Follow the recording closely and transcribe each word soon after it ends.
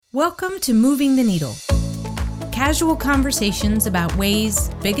Welcome to Moving the Needle. Casual conversations about ways,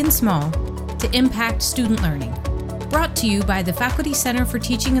 big and small, to impact student learning. Brought to you by the Faculty Center for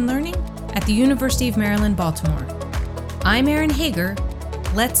Teaching and Learning at the University of Maryland, Baltimore. I'm Erin Hager.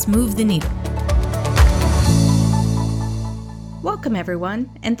 Let's move the needle. Welcome,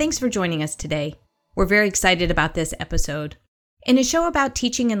 everyone, and thanks for joining us today. We're very excited about this episode. In a show about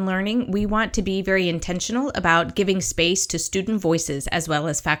teaching and learning, we want to be very intentional about giving space to student voices as well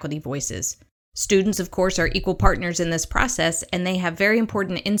as faculty voices. Students, of course, are equal partners in this process, and they have very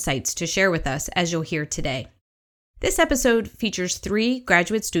important insights to share with us, as you'll hear today. This episode features 3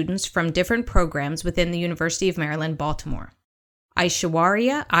 graduate students from different programs within the University of Maryland, Baltimore.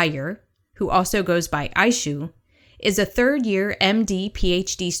 Aishwarya Iyer, who also goes by Aishu, is a third-year MD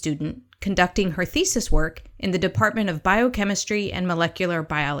PhD student conducting her thesis work in the Department of Biochemistry and Molecular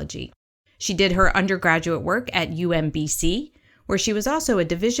Biology. She did her undergraduate work at UMBC, where she was also a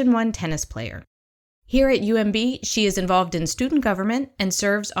Division I tennis player. Here at UMB, she is involved in student government and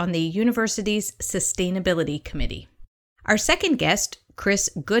serves on the university's Sustainability Committee. Our second guest, Chris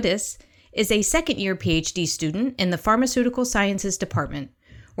Goodis, is a second-year PhD student in the Pharmaceutical Sciences Department,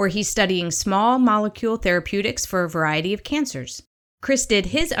 where he's studying small molecule therapeutics for a variety of cancers. Chris did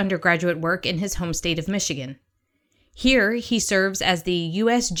his undergraduate work in his home state of Michigan. Here, he serves as the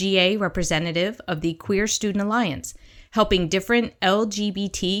USGA representative of the Queer Student Alliance, helping different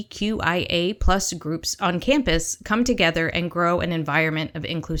LGBTQIA+ groups on campus come together and grow an environment of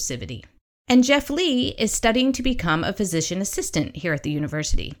inclusivity. And Jeff Lee is studying to become a physician assistant here at the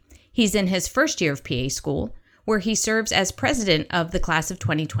university. He's in his first year of PA school, where he serves as president of the class of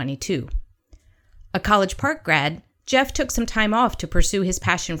 2022. A College Park grad, Jeff took some time off to pursue his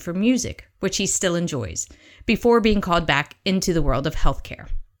passion for music, which he still enjoys, before being called back into the world of healthcare.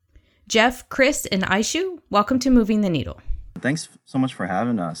 Jeff, Chris, and Aishu, welcome to Moving the Needle. Thanks so much for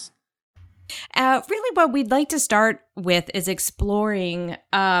having us. Really what we'd like to start with is exploring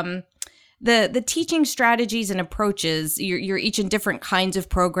the teaching strategies and approaches. You're each in different kinds of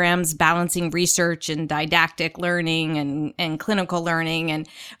programs, balancing research and didactic learning and clinical learning. And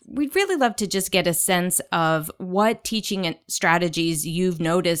we'd really love to just get a sense of what teaching strategies you've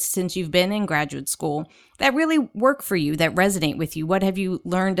noticed since you've been in graduate school that really work for you, that resonate with you. What have you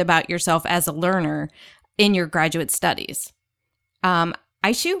learned about yourself as a learner in your graduate studies?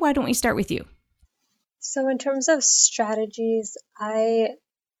 Aishu, why don't we start with you? So in terms of strategies, I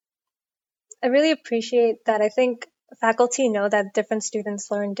really appreciate that. I think faculty know that different students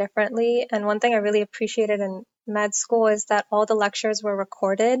learn differently. And one thing I really appreciated in med school is that all the lectures were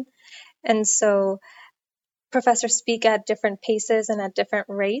recorded. And so professors speak at different paces and at different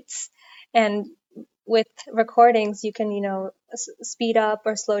rates. And with recordings, you can, speed up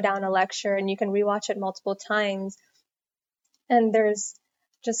or slow down a lecture, and you can rewatch it multiple times. And there's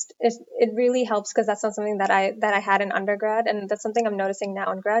it really helps, because that's not something that I had in undergrad, and that's something I'm noticing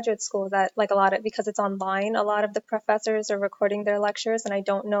now in graduate school, that because it's online, a lot of the professors are recording their lectures, and I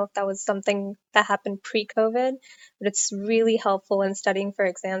don't know if that was something that happened pre-COVID, but it's really helpful in studying for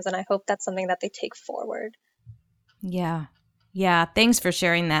exams, and I hope that's something that they take forward. Yeah. Thanks for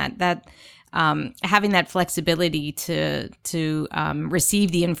sharing that. Having that flexibility to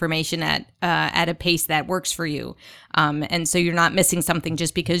receive the information at a pace that works for you, and so you're not missing something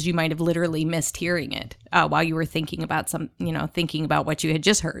just because you might have literally missed hearing it while you were thinking about what you had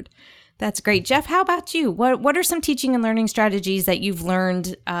just heard. That's great, Jeff. How about you? What are some teaching and learning strategies that you've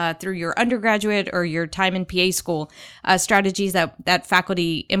learned through your undergraduate or your time in PA school? Strategies that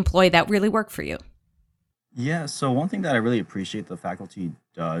faculty employ that really work for you? Yeah, so one thing that I really appreciate the faculty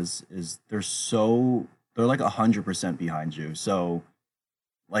does is they're like 100% behind you. So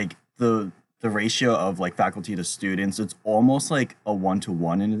like the ratio of like faculty to students, it's almost like a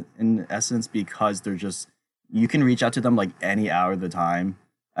 1-to-1 in essence, because you can reach out to them like any hour of the time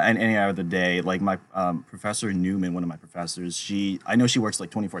and any hour of the day. Like my Professor Newman, one of my professors, I know she works like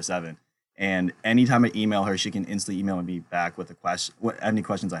 24/7. And anytime I email her, she can instantly email me back with any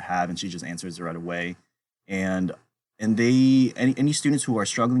questions I have, and she just answers it right away. And any students who are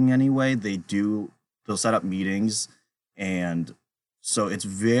struggling anyway, they'll set up meetings, and so it's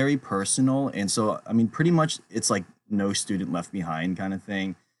very personal. And so, I mean, pretty much it's like no student left behind kind of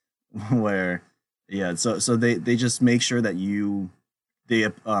thing, where, yeah, so they just make sure that they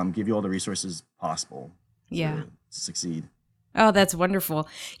give you all the resources possible to succeed. Oh, that's wonderful.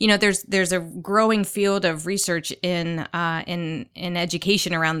 There's a growing field of research in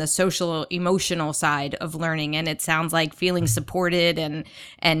education around the social emotional side of learning, and it sounds like feeling supported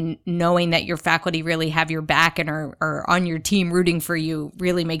and knowing that your faculty really have your back and are on your team rooting for you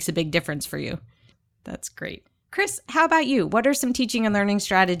really makes a big difference for you. That's great. Chris, how about you? What are some teaching and learning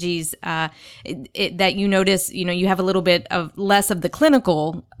strategies that you notice, you have a little bit of less of the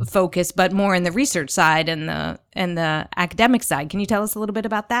clinical focus, but more in the research side and the academic side? Can you tell us a little bit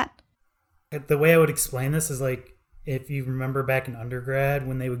about that? The way I would explain this is like, if you remember back in undergrad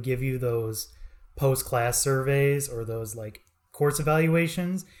when they would give you those post-class surveys or those like course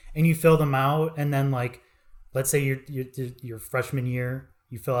evaluations and you fill them out, and then like, let's say your freshman year,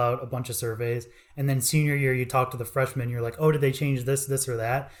 you fill out a bunch of surveys, and then senior year you talk to the freshmen, you're like, oh, did they change this or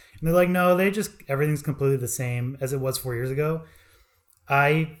that? And they're like, no, everything's completely the same as it was 4 years ago.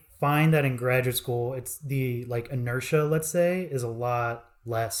 I find that in graduate school, it's the like inertia, let's say, is a lot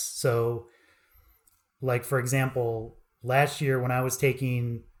less. So like, for example, last year when I was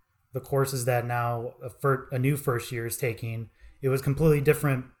taking the courses that now a new first year is taking, it was completely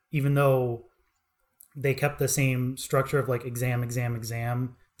different, even though they kept the same structure of like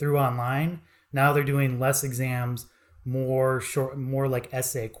exam through online. Now they're doing less exams, more like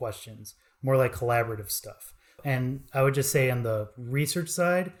essay questions, more like collaborative stuff. And I would just say on the research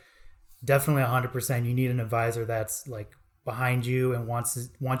side, definitely 100%, you need an advisor that's like behind you and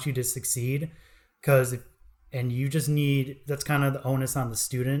wants you to succeed. And you just that's kind of the onus on the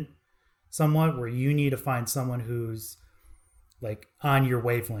student somewhat, where you need to find someone who's like on your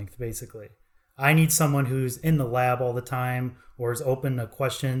wavelength, basically. I need someone who's in the lab all the time or is open to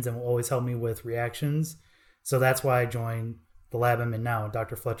questions and will always help me with reactions. So that's why I joined the lab I'm in now,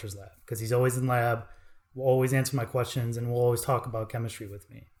 Dr. Fletcher's lab, because he's always in lab, will always answer my questions, and will always talk about chemistry with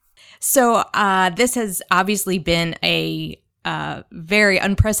me. So this has obviously been a very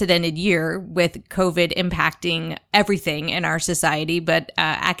unprecedented year with COVID impacting everything in our society, but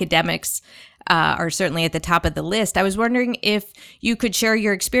academics are certainly at the top of the list. I was wondering if you could share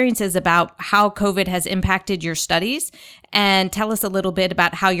your experiences about how COVID has impacted your studies and tell us a little bit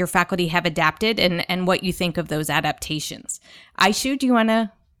about how your faculty have adapted and what you think of those adaptations. Aishu, do you want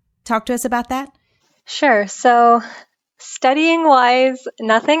to talk to us about that? Sure. So studying wise,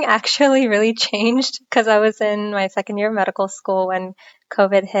 nothing actually really changed because I was in my second year of medical school when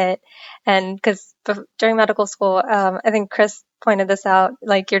COVID hit. And because during medical school, I think Chris pointed this out,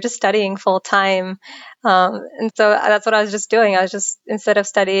 like you're just studying full time. And so that's what I was just doing. I was just, instead of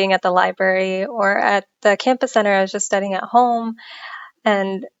studying at the library or at the campus center, I was just studying at home.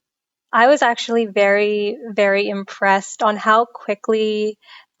 And I was actually very, very impressed on how quickly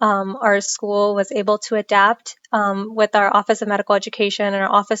our school was able to adapt with our Office of Medical Education and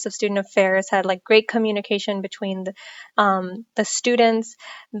our Office of Student Affairs had like great communication between the students.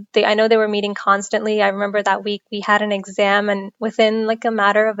 I know they were meeting constantly. I remember that week we had an exam, and within like a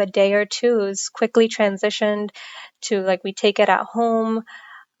matter of a day or two, it was quickly transitioned to like we take it at home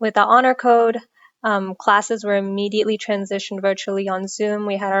with the honor code. Classes were immediately transitioned virtually on Zoom.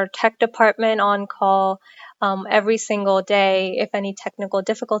 We had our tech department on call every single day if any technical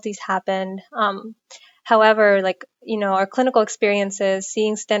difficulties happened. However, like, our clinical experiences,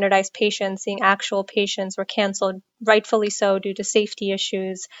 seeing standardized patients, seeing actual patients were canceled, rightfully so, due to safety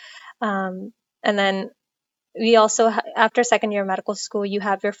issues. And then we also, after second year of medical school, you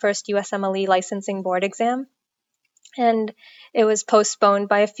have your first USMLE licensing board exam. And it was postponed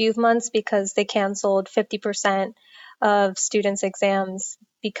by a few months because they canceled 50% of students' exams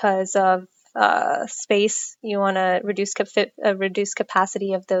because of space. You want to reduce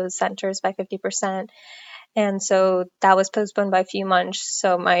capacity of those centers by 50%. And so that was postponed by a few months.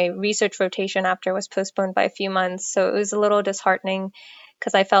 So my research rotation after was postponed by a few months. So it was a little disheartening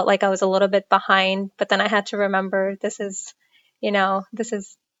because I felt like I was a little bit behind. But then I had to remember this is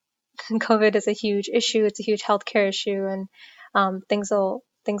COVID is a huge issue. It's a huge healthcare issue, and things will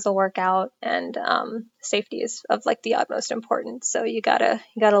work out, and safety is of like the utmost importance. So you gotta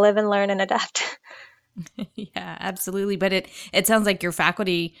live and learn and adapt. Yeah, absolutely. But it sounds like your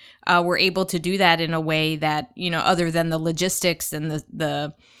faculty were able to do that in a way that, other than the logistics and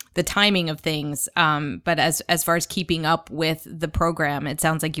the timing of things. But as far as keeping up with the program, it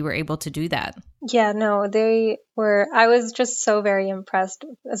sounds like you were able to do that. Yeah, no, they were. I was just so very impressed,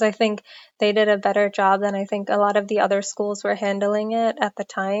 as I think they did a better job than I think a lot of the other schools were handling it at the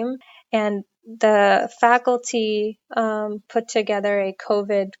time. And the faculty put together a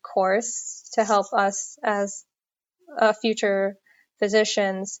COVID course to help us as future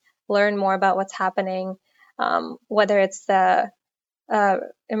physicians learn more about what's happening, whether it's the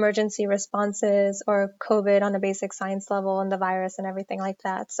emergency responses or COVID on a basic science level and the virus and everything like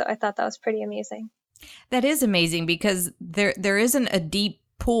that. So I thought that was pretty amazing. That is amazing because there isn't a deep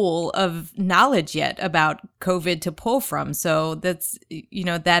pool of knowledge yet about COVID to pull from. So that's,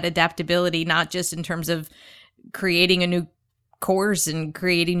 that adaptability, not just in terms of creating a new course and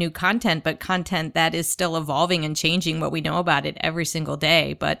creating new content, but content that is still evolving and changing what we know about it every single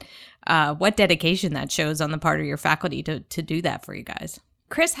day. But what dedication that shows on the part of your faculty to do that for you guys.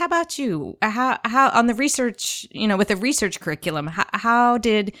 Chris, how about you? How on the research, with the research curriculum, how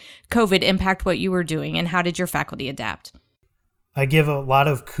did COVID impact what you were doing, and how did your faculty adapt? I give a lot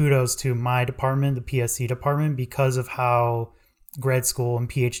of kudos to my department, the PSC department, because of how grad school and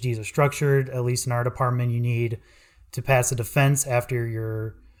PhDs are structured. At least in our department, you need to pass a defense after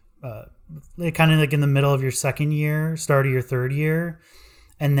your, kind of like in the middle of your second year, start of your third year.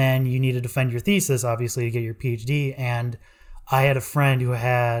 And then you need to defend your thesis, obviously, to get your PhD. And I had a friend who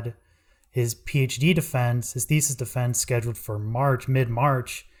had his PhD defense, his thesis defense scheduled for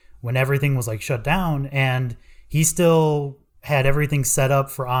mid-March, when everything was like shut down. And he still had everything set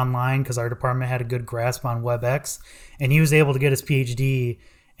up for online because our department had a good grasp on WebEx, and he was able to get his PhD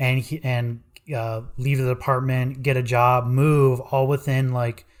and leave the department, get a job, move all within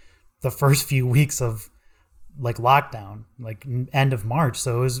like the first few weeks of like lockdown, like end of March.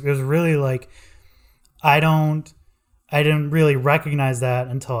 So it was really like, I didn't really recognize that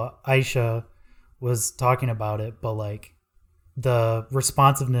until Aisha was talking about it, but like the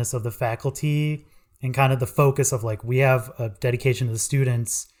responsiveness of the faculty and kind of the focus of like, we have a dedication to the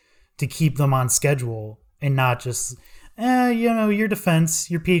students to keep them on schedule and not just, your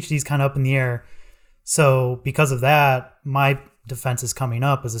defense, your PhD is kind of up in the air. So because of that, my defense is coming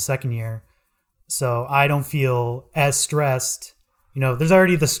up as a second year. So I don't feel as stressed. There's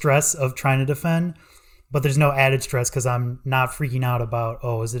already the stress of trying to defend, but there's no added stress because I'm not freaking out about,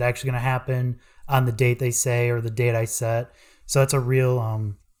 is it actually going to happen on the date they say or the date I set? So it's a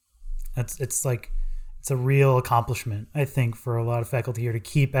real, it's a real accomplishment, I think, for a lot of faculty here to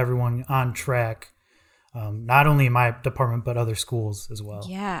keep everyone on track, not only in my department, but other schools as well.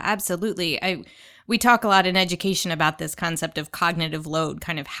 Yeah, absolutely. We talk a lot in education about this concept of cognitive load,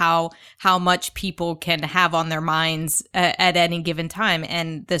 kind of how much people can have on their minds at any given time.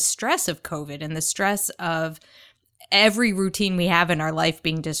 And the stress of COVID and the stress of every routine we have in our life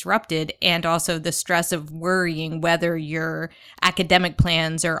being disrupted, and also the stress of worrying whether your academic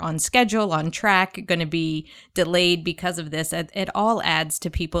plans are on schedule, on track, going to be delayed because of this. It all adds to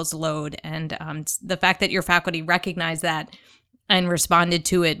people's load. And the fact that your faculty recognized that and responded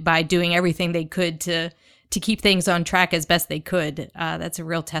to it by doing everything they could to keep things on track as best they could, that's a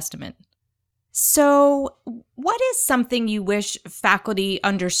real testament. So what is something you wish faculty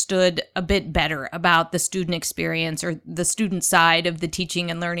understood a bit better about the student experience or the student side of the teaching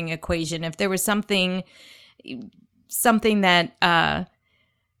and learning equation? If there was something that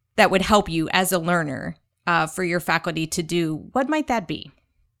would help you as a learner for your faculty to do, what might that be?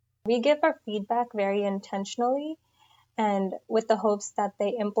 We give our feedback very intentionally and with the hopes that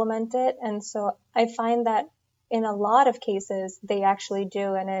they implement it. And so I find that in a lot of cases, they actually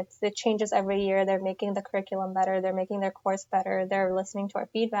do, and it changes every year. They're making the curriculum better, they're making their course better, they're listening to our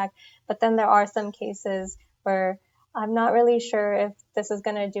feedback. But then there are some cases where I'm not really sure if this is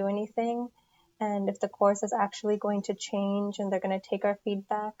going to do anything and if the course is actually going to change and they're going to take our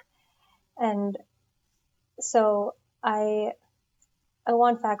feedback. And so I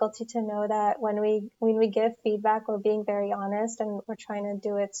want faculty to know that when we give feedback, we're being very honest and we're trying to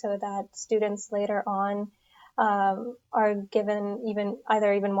do it so that students later on are given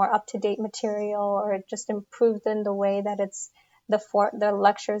even more up-to-date material, or just improved in the way that it's the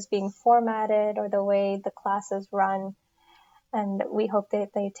lectures being formatted or the way the classes run. And we hope that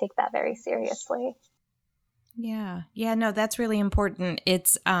they take that very seriously. Yeah, no, that's really important.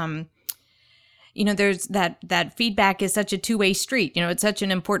 It's there's that feedback is such a two-way street. It's such an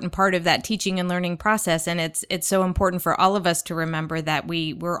important part of that teaching and learning process. And it's so important for all of us to remember that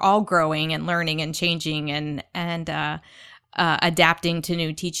we're all growing and learning and changing and adapting to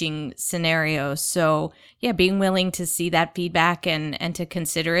new teaching scenarios. So yeah, being willing to see that feedback and to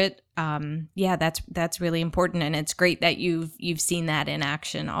consider it. That's really important. And it's great that you've seen that in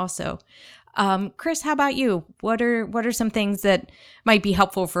action also. Chris, how about you? What are some things that might be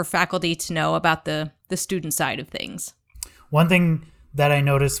helpful for faculty to know about the student side of things? One thing that I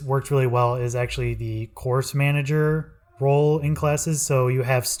noticed worked really well is actually the course manager role in classes. So you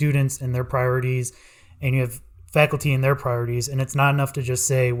have students and their priorities, and you have faculty and their priorities. And it's not enough to just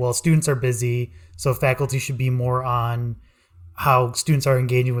say, well, students are busy, so faculty should be more on how students are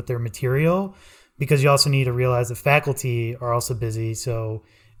engaging with their material, because you also need to realize that faculty are also busy. So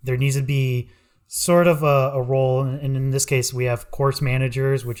there needs to be sort of a role, and in this case, we have course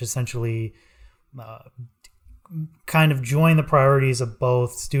managers, which essentially kind of join the priorities of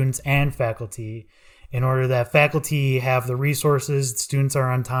both students and faculty in order that faculty have the resources, students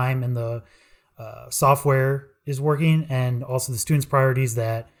are on time, and the software is working, and also the students' priorities,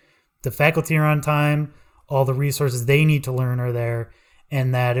 that the faculty are on time, all the resources they need to learn are there,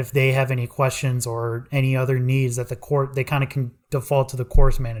 and that if they have any questions or any other needs, that they kind of can default to the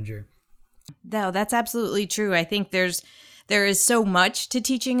course manager. No, that's absolutely true. I think there is so much to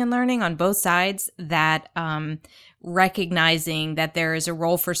teaching and learning on both sides that recognizing that there is a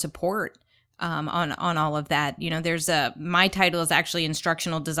role for support on all of that. My title is actually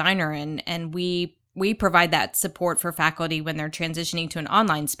instructional designer, and we provide that support for faculty when they're transitioning to an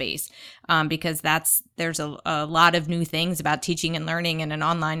online space, because there's a lot of new things about teaching and learning in an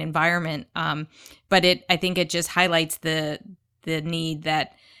online environment. But I think it just highlights the need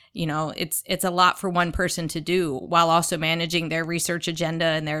that, it's a lot for one person to do while also managing their research agenda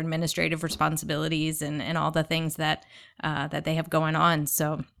and their administrative responsibilities and all the things that they have going on.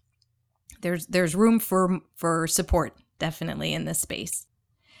 So there's room for support definitely in this space.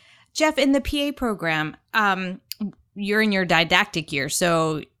 Jeff, in the PA program, you're in your didactic year,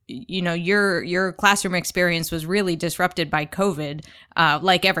 so your classroom experience was really disrupted by COVID,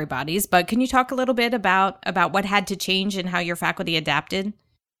 like everybody's. But can you talk a little bit about what had to change and how your faculty adapted?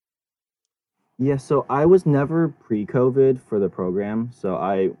 Yeah, so I was never pre-COVID for the program.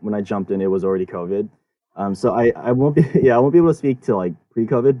 So when I jumped in, it was already COVID. So I won't be I won't be able to speak to like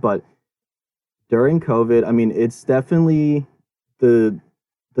pre-COVID, but during COVID, I mean, it's definitely the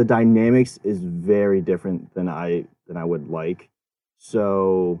dynamics is very different than I would like.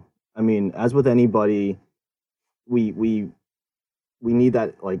 So, I mean, as with anybody, we need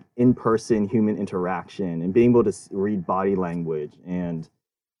that like in-person human interaction and being able to read body language and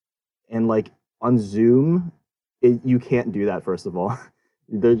like on Zoom, you can't do that. First of all,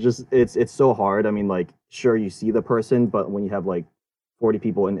 it's so hard. I mean, like, sure, you see the person, but when you have like 40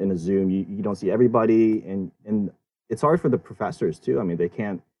 people in a Zoom, you don't see everybody, and it's hard for the professors too. I mean, they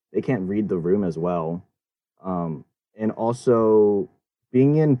can't read the room as well. And also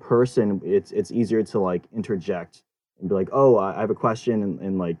being in person, it's easier to like interject and be like, oh, I have a question,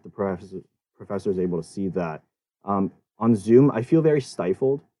 and like the professor is able to see that. On Zoom, I feel very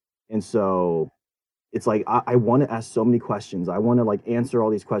stifled. And so it's like, I want to ask so many questions. I want to like answer all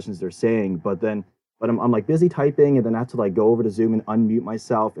these questions they're saying, but I'm like busy typing, and then I have to like go over to Zoom and unmute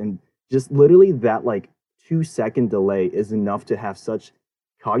myself. And just literally that like 2-second delay is enough to have such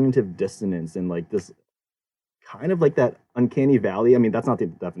cognitive dissonance and like this kind of like that uncanny valley. I mean, that's not the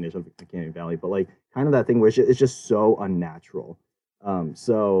definition of uncanny valley, but like kind of that thing where it's just so unnatural. I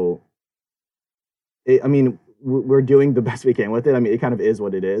mean, we're doing the best we can with it. I mean, it kind of is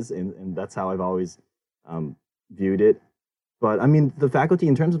what it is, and that's how I've always viewed it. But I mean, the faculty,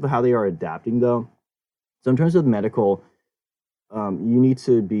 in terms of how they are adapting though, so in terms of medical, you need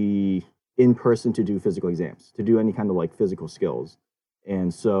to be in person to do physical exams, to do any kind of like physical skills.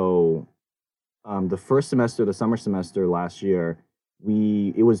 And so the first semester, the summer semester last year,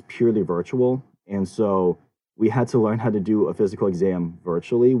 it was purely virtual. And so we had to learn how to do a physical exam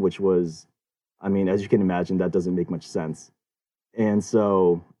virtually, which was, I mean, as you can imagine, that doesn't make much sense. And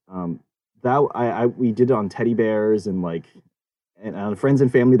so we did it on teddy bears and like, and on friends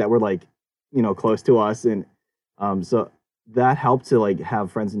and family that were like, close to us. And so that helped to like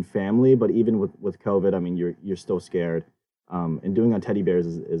have friends and family. But even with COVID, I mean, you're still scared. And doing on teddy bears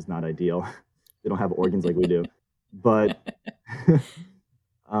is not ideal. They don't have organs like we do. But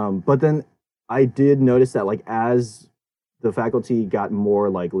but then I did notice that like as the faculty got more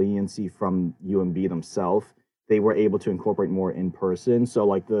like leniency from UMB themselves, they were able to incorporate more in person. So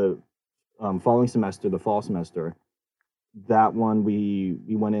like the following semester, the fall semester, that one we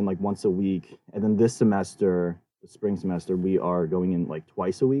went in like once a week. And then this semester, the spring semester, we are going in like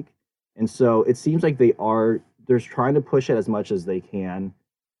twice a week. And so it seems like they're trying to push it as much as they can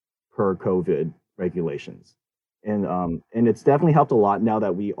per COVID regulations. And it's definitely helped a lot now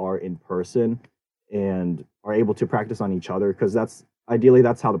that we are in person and are able to practice on each other, because that's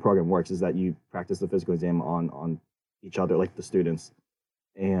how the program works, is that you practice the physical exam on each other, like the students.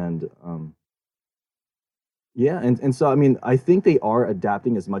 And and so I mean, I think they are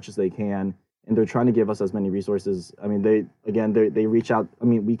adapting as much as they can, and they're trying to give us as many resources. I mean, they reach out. I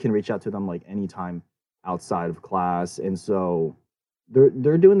mean, we can reach out to them like anytime outside of class, and so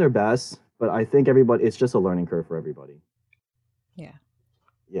they're doing their best. But I think it's just a learning curve for everybody. Yeah.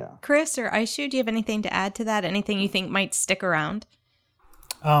 Yeah. Chris or Aishu, do you have anything to add to that? Anything you think might stick around?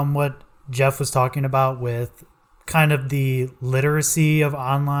 What Jeff was talking about with kind of the literacy of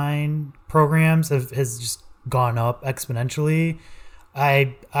online programs has just gone up exponentially.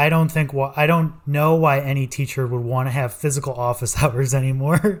 I don't know why any teacher would want to have physical office hours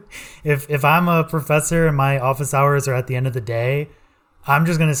anymore. If I'm a professor and my office hours are at the end of the day, I'm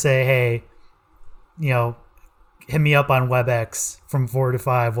just going to say, hey, hit me up on WebEx from 4 to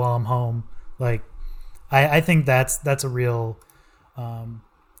 5 while I'm home. Like, I think that's a real, I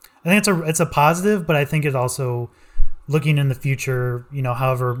think it's a positive, but I think it also, looking in the future,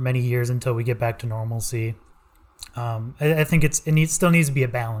 however many years until we get back to normalcy, I think it still needs to be a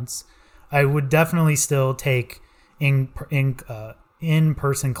balance. I would definitely still take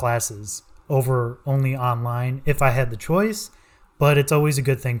in-person classes over only online if I had the choice, but it's always a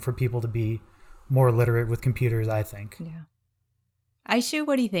good thing for people to be more literate with computers, I think. Yeah. Aishu,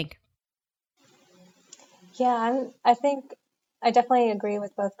 what do you think? Yeah, I think I definitely agree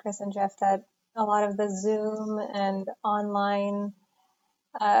with both Chris and Jeff that a lot of the Zoom and online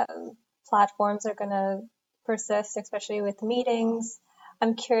platforms are going to persist, especially with meetings.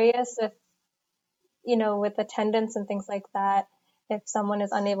 I'm curious if, with attendance and things like that, if someone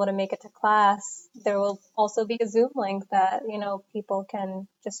is unable to make it to class, there will also be a Zoom link that, people can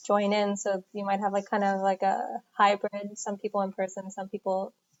just join in. So you might have kind of like a hybrid, some people in person, some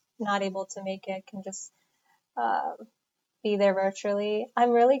people not able to make it can just be there virtually. I'm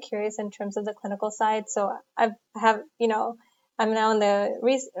really curious in terms of the clinical side. So I'm now in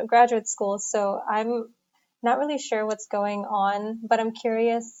the graduate school, so I'm not really sure what's going on, but I'm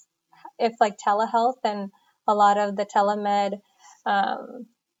curious if telehealth and a lot of the telemed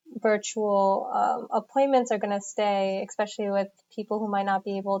virtual appointments are going to stay, especially with people who might not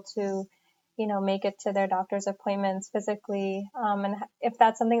be able to, make it to their doctor's appointments physically. And if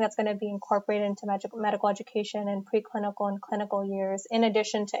that's something that's going to be incorporated into medical education in preclinical and clinical years, in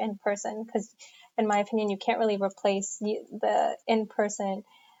addition to in-person, because in my opinion, you can't really replace the in-person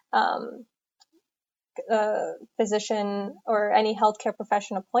physician or any healthcare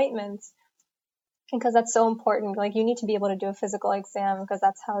profession appointments, because that's so important. You need to be able to do a physical exam because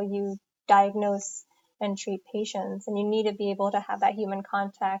that's how you diagnose and treat patients. And you need to be able to have that human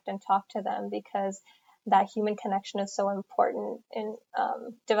contact and talk to them because that human connection is so important in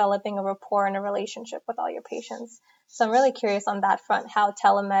developing a rapport and a relationship with all your patients. So I'm really curious on that front, how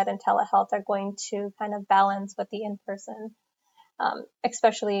telemed and telehealth are going to kind of balance with the in-person,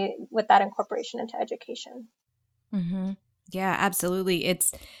 especially with that incorporation into education. Mm-hmm. Yeah, absolutely.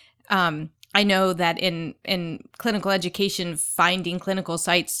 It's, I know that in clinical education, finding clinical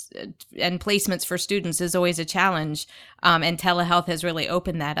sites and placements for students is always a challenge. And telehealth has really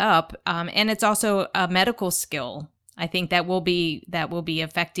opened that up. And it's also a medical skill. I think that will be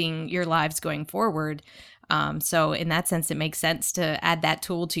affecting your lives going forward. So in that sense, it makes sense to add that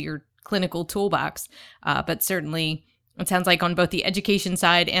tool to your clinical toolbox. But certainly, it sounds like on both the education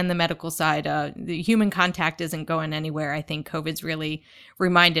side and the medical side, the human contact isn't going anywhere. I think COVID's really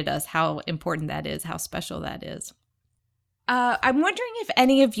reminded us how important that is, how special that is. I'm wondering if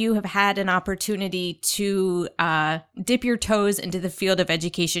any of you have had an opportunity to dip your toes into the field of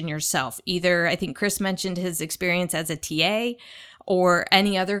education yourself. Either, I think Chris mentioned his experience as a TA or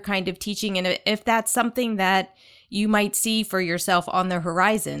any other kind of teaching. And if that's something that you might see for yourself on the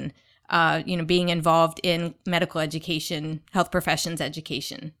horizon, being involved in medical education, health professions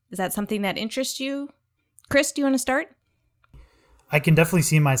education. Is that something that interests you? Chris, do you want to start? I can definitely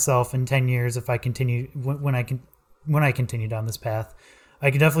see myself in 10 years if I continue, when I continue down this path.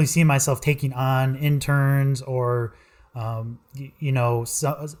 I can definitely see myself taking on interns or,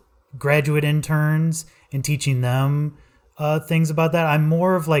 graduate interns and teaching them things about that. I'm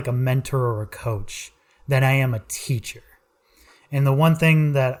more of like a mentor or a coach than I am a teacher. And the one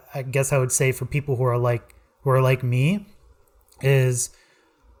thing that I guess I would say for people who are like me is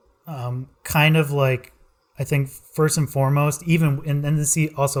kind of like, I think first and foremost, even, and this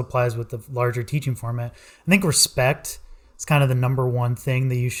also applies with the larger teaching format, I think respect is kind of the number one thing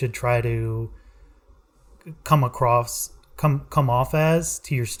that you should try to come off as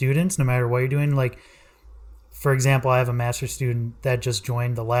to your students, no matter what you're doing. Like, for example, I have a master's student that just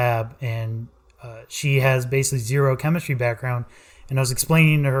joined the lab, and she has basically zero chemistry background, and I was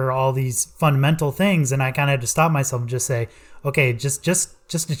explaining to her all these fundamental things, and I kind of had to stop myself and just say, okay, just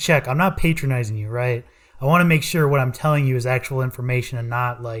to check, I'm not patronizing you, right? I want to make sure what I'm telling you is actual information and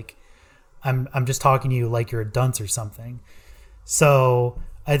not like I'm just talking to you like you're a dunce or something. So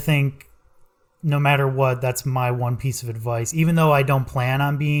I think no matter what, that's my one piece of advice. Even though I don't plan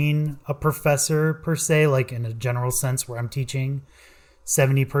on being a professor per se, like in a general sense where I'm teaching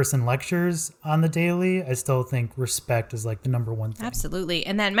 70-person lectures on the daily, I still think respect is like the number one thing. Absolutely.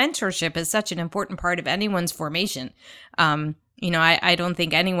 And that mentorship is such an important part of anyone's formation. I don't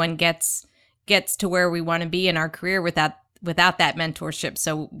think anyone gets to where we want to be in our career without that mentorship.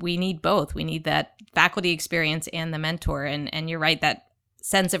 So we need both. We need that faculty experience and the mentor. And you're right, that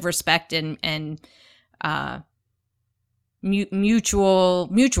sense of respect and mutual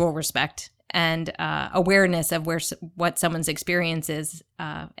respect and awareness of what someone's experience is,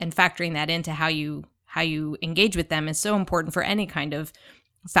 and factoring that into how you engage with them is so important for any kind of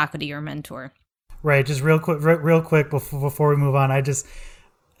faculty or mentor. Right. Just real quick before we move on,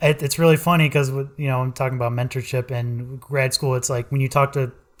 it's really funny because, I'm talking about mentorship and grad school. It's like when you talk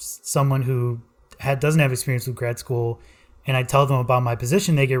to someone who doesn't have experience with grad school, and I tell them about my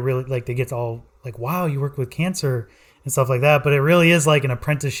position, they get all like, wow, you work with cancer and stuff like that. But it really is like an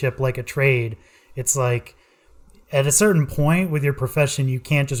apprenticeship, like a trade. It's like at a certain point with your profession, you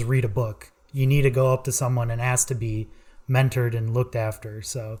can't just read a book. You need to go up to someone and ask to be mentored and looked after.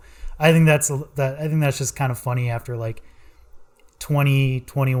 So I think that's just kind of funny after like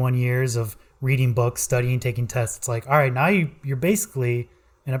 21 years of reading books, studying, taking tests. It's like, all right, now you're basically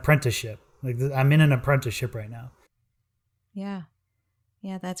an apprenticeship. Like I'm in an apprenticeship right now. Yeah.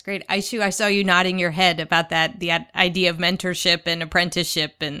 Yeah, that's great. Aishu, I saw you nodding your head about that, the idea of mentorship and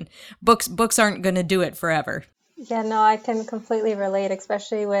apprenticeship, and books aren't going to do it forever. Yeah, no, I can completely relate,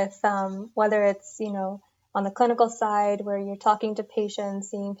 especially with whether it's, on the clinical side where you're talking to patients,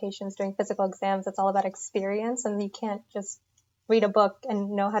 seeing patients during physical exams. It's all about experience, and you can't just read a book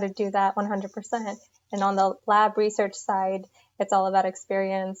and know how to do that 100%. And on the lab research side, it's all about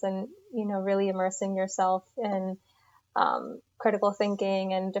experience and, really immersing yourself in critical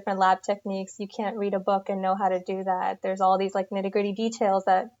thinking and different lab techniques. You can't read a book and know how to do that. There's all these like nitty-gritty details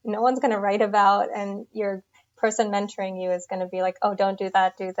that no one's going to write about, and your person mentoring you is going to be like, oh, don't do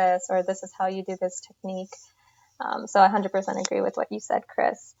that, do this, or this is how you do this technique. So I 100% agree with what you said,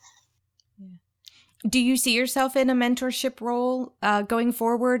 Chris. Do you see yourself in a mentorship role going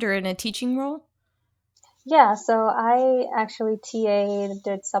forward, or in a teaching role? Yeah, so I actually TA'd,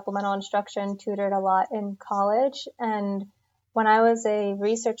 did supplemental instruction, tutored a lot in college. And when I was a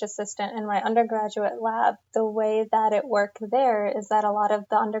research assistant in my undergraduate lab, the way that it worked there is that a lot of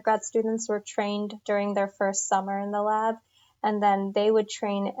the undergrad students were trained during their first summer in the lab, and then they would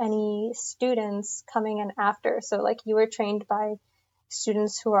train any students coming in after. So like you were trained by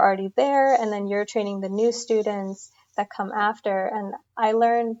students who are already there, and then you're training the new students that come after. And I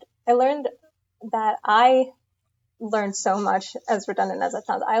learned that I learned so much, as redundant as it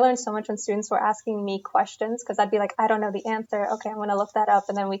sounds. I learned so much when students were asking me questions, because I'd be like, I don't know the answer. Okay, I'm going to look that up,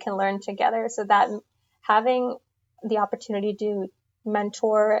 and then we can learn together. So that having the opportunity to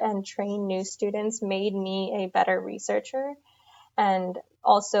mentor and train new students made me a better researcher, and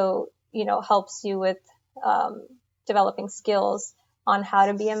also, helps you with developing skills on how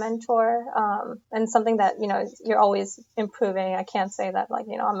to be a mentor, and something that, you're always improving. I can't say that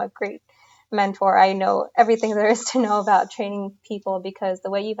I'm a great mentor. I know everything there is to know about training people, because the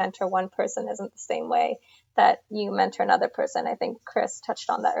way you mentor one person isn't the same way that you mentor another person. I think Chris touched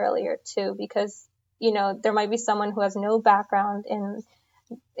on that earlier too, because, there might be someone who has no background in,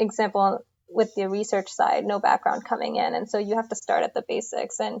 example, with the research side, no background coming in. And so you have to start at the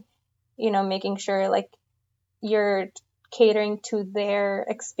basics and, making sure like you're catering to their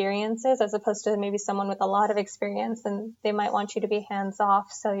experiences, as opposed to maybe someone with a lot of experience, and they might want you to be hands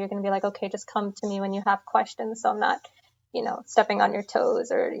off. So you're going to be like, okay, just come to me when you have questions. So I'm not, stepping on your toes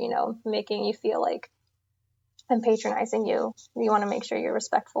or, making you feel like I'm patronizing you. You want to make sure you're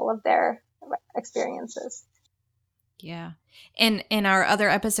respectful of their experiences. Yeah. And in our other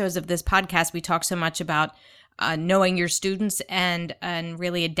episodes of this podcast, we talk so much about knowing your students and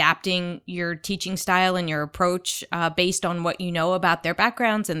really adapting your teaching style and your approach based on what you know about their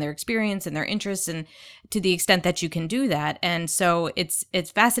backgrounds and their experience and their interests, and to the extent that you can do that. And so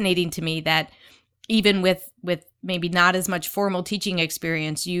it's fascinating to me that even with maybe not as much formal teaching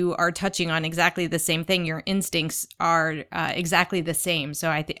experience, you are touching on exactly the same thing. Your instincts are exactly the same.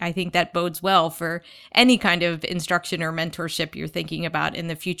 So I think that bodes well for any kind of instruction or mentorship you're thinking about in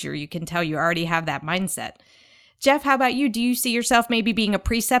the future. You can tell you already have that mindset. Jeff, how about you? Do you see yourself maybe being a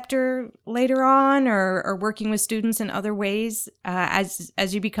preceptor later on, or working with students in other ways as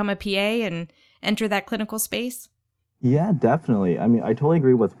you become a PA and enter that clinical space? Yeah, definitely. I mean, I totally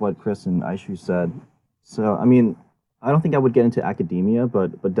agree with what Chris and Aishu said. So, I mean, I don't think I would get into academia,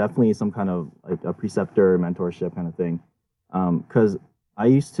 but definitely some kind of like a preceptor, mentorship kind of thing. Because I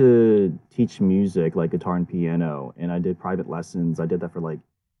used to teach music, like guitar and piano, and I did private lessons. I did that for like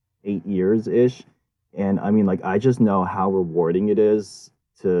 8 years-ish. And I mean, like, I just know how rewarding it is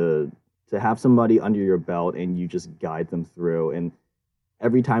to have somebody under your belt and you just guide them through. And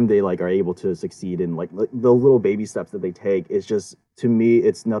every time they like are able to succeed in like the little baby steps that they take, it's just, to me,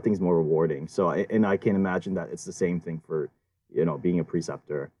 it's nothing's more rewarding. So, and I can imagine that it's the same thing for, being a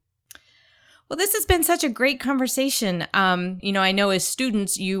preceptor. Well, this has been such a great conversation. I know as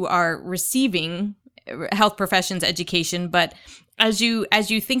students, you are receiving health professions education, but as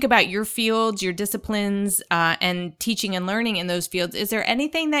you think about your fields, your disciplines, and teaching and learning in those fields, is there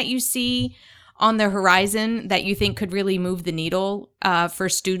anything that you see on the horizon that you think could really move the needle for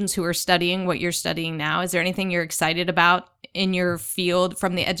students who are studying what you're studying now? Is there anything you're excited about in your field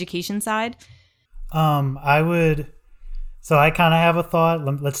from the education side? So I kind of have a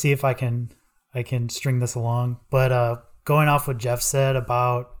thought. Let's see if I can string this along. But going off what Jeff said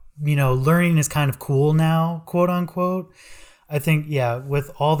about, learning is kind of cool now, quote unquote. I think, yeah, with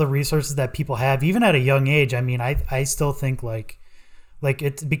all the resources that people have, even at a young age, I mean, I still think like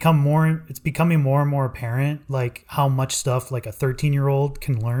it's becoming more and more apparent, like how much stuff like a 13-year-old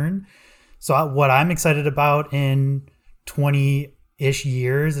can learn. So what I'm excited about in 20-ish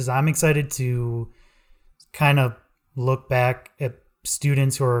years is I'm excited to kind of look back at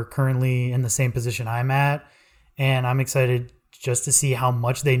students who are currently in the same position I'm at. And I'm excited just to see how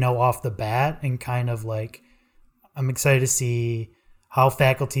much they know off the bat, and kind of like, I'm excited to see how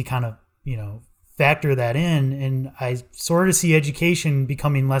faculty kind of, factor that in. And I sort of see education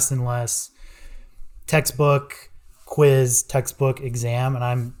becoming less and less textbook, quiz, textbook, exam.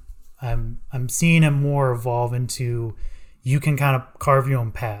 And I'm seeing it more evolve into, you can kind of carve your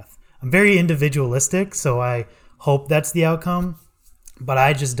own path. I'm very individualistic, so I hope that's the outcome, but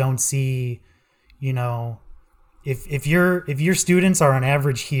I just don't see, if your students are on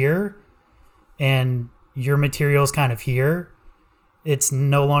average here and your material's kind of here, it's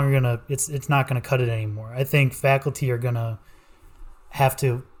no longer it's not gonna cut it anymore. I think faculty are gonna have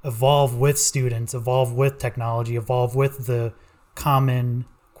to evolve with students, evolve with technology, evolve with the common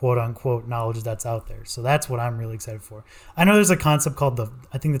quote unquote knowledge that's out there. So that's what I'm really excited for. I know there's a concept called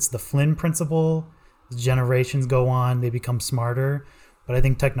I think it's the Flynn principle. As generations go on, they become smarter, but I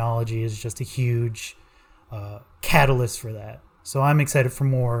think technology is just a huge catalyst for that. So I'm excited for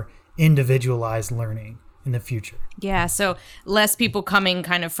more individualized learning in the future. Yeah, so less people coming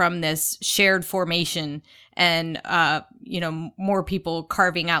kind of from this shared formation, and more people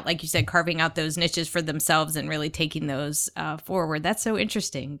carving out, like you said, carving out those niches for themselves and really taking those forward. That's so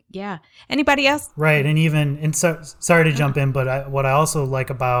interesting. Yeah. Anybody else? Right, and sorry to jump in, but what I also like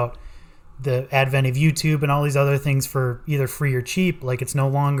about the advent of YouTube and all these other things for either free or cheap, like it's no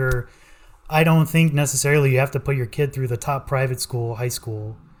longer, I don't think necessarily you have to put your kid through the top private school, high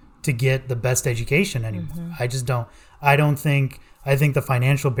school, to get the best education anymore. Mm-hmm. I think the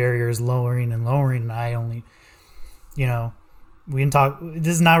financial barrier is lowering and lowering. And I only, we can talk,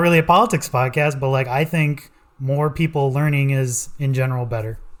 this is not really a politics podcast, but like, I think more people learning is in general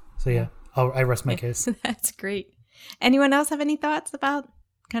better. So yeah, I rest my case. That's great. Anyone else have any thoughts about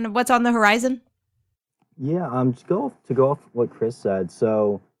kind of what's on the horizon? Yeah, to go off what Chris said.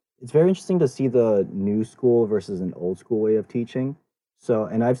 So it's very interesting to see the new school versus an old school way of teaching. So,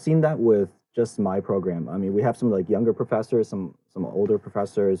 and I've seen that with just my program. I mean, we have some like younger professors, some older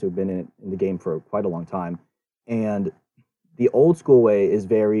professors who've been in the game for quite a long time. And the old school way is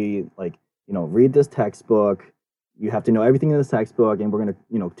very like, read this textbook. You have to know everything in this textbook, and we're going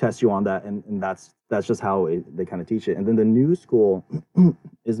to, test you on that. And that's just how they kind of teach it. And then the new school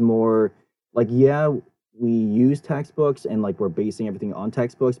is more like, yeah, we use textbooks and like we're basing everything on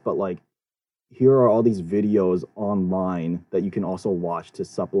textbooks, but like, here are all these videos online that you can also watch to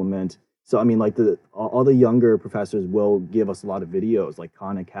supplement. So, I mean, like all the younger professors will give us a lot of videos. Like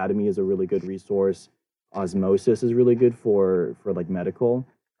Khan Academy is a really good resource. Osmosis is really good for like medical.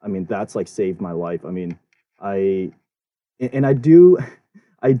 I mean, that's like saved my life. I mean, I do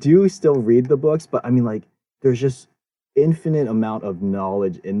still read the books, but I mean, like, there's just infinite amount of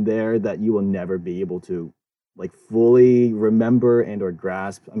knowledge in there that you will never be able to like fully remember and or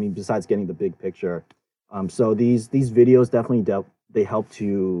grasp. I mean, besides getting the big picture. So these videos definitely they help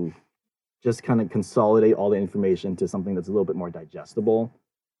to just kind of consolidate all the information to something that's a little bit more digestible.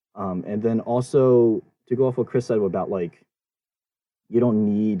 And then also to go off what Chris said about like, you don't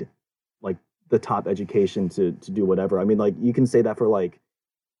need like the top education to do whatever. I mean, like you can say that for like,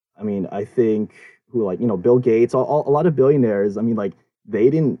 I mean, I think who like, Bill Gates, a lot of billionaires, I mean, like they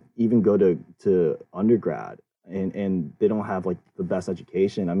didn't even go to undergrad and they don't have like the best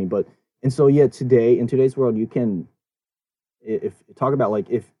education. I mean, and so yeah, in today's world, you can, if talk about like,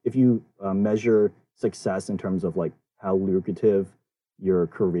 if you measure success in terms of like how lucrative your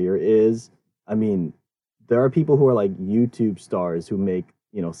career is, I mean, there are people who are like YouTube stars who make,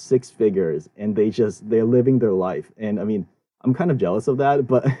 6 figures and they're living their life. And I mean, I'm kind of jealous of that,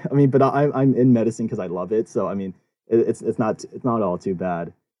 but I mean, but I'm in medicine because I love it. So I mean, it's not all too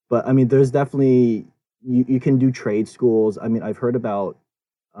bad. But I mean, there's definitely you can do trade schools. I mean, I've heard about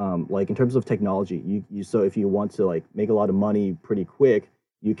like in terms of technology, you so if you want to like make a lot of money pretty quick,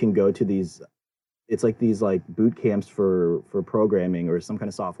 you can go to these it's like these like boot camps for programming or some kind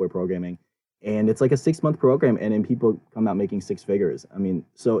of software programming. And it's like a 6-month program, and then people come out making 6 figures. I mean,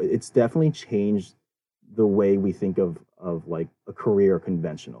 so it's definitely changed the way we think of like a career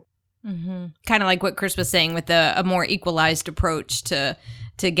conventional. Mm-hmm. Kind of like what Chris was saying with a more equalized approach to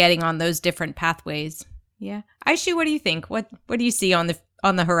getting on those different pathways. Yeah. Aishu, what do you think? What do you see on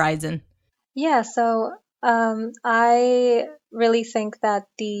the horizon? Yeah, so I really think that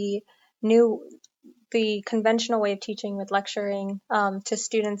the conventional way of teaching with lecturing to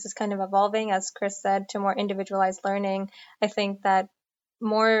students is kind of evolving, as Chris said, to more individualized learning. I think that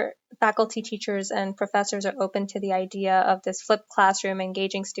more faculty, teachers, and professors are open to the idea of this flipped classroom,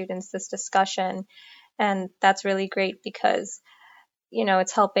 engaging students, this discussion. And that's really great because,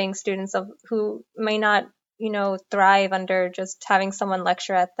 it's helping students who may not, thrive under just having someone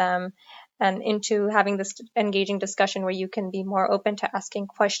lecture at them, and into having this engaging discussion where you can be more open to asking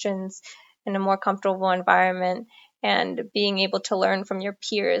questions in a more comfortable environment and being able to learn from your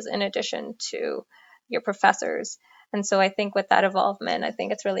peers in addition to your professors. And so I think with that involvement, I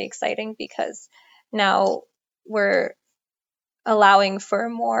think it's really exciting because now we're allowing for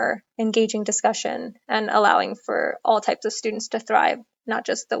more engaging discussion and allowing for all types of students to thrive, not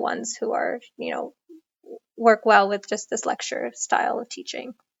just the ones who are, work well with just this lecture style of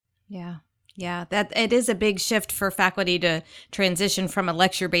teaching. Yeah. Yeah, that it is a big shift for faculty to transition from a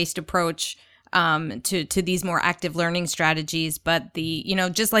lecture-based approach to these more active learning strategies. But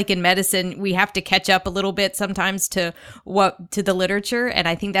just like in medicine, we have to catch up a little bit sometimes to the literature. And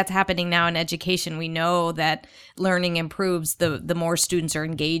I think that's happening now in education. We know that learning improves the more students are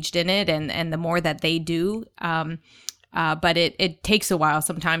engaged in it and the more that they do. But it takes a while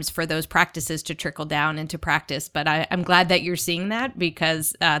sometimes for those practices to trickle down into practice. But I'm glad that you're seeing that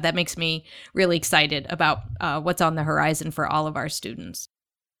because that makes me really excited about what's on the horizon for all of our students.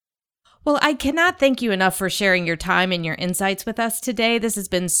 Well, I cannot thank you enough for sharing your time and your insights with us today. This has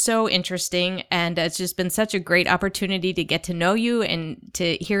been so interesting, and it's just been such a great opportunity to get to know you and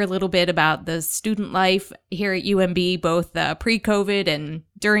to hear a little bit about the student life here at UMB, both pre-COVID and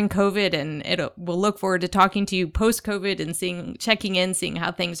during COVID. And we'll look forward to talking to you post-COVID and checking in, seeing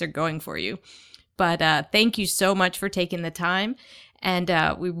how things are going for you. But thank you so much for taking the time, and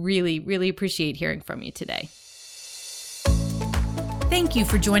we really, really appreciate hearing from you today. Thank you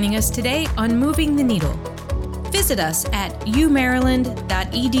for joining us today on Moving the Needle. Visit us at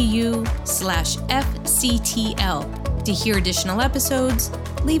umaryland.edu/FCTL to hear additional episodes,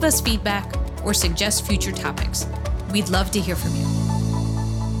 leave us feedback, or suggest future topics. We'd love to hear from you.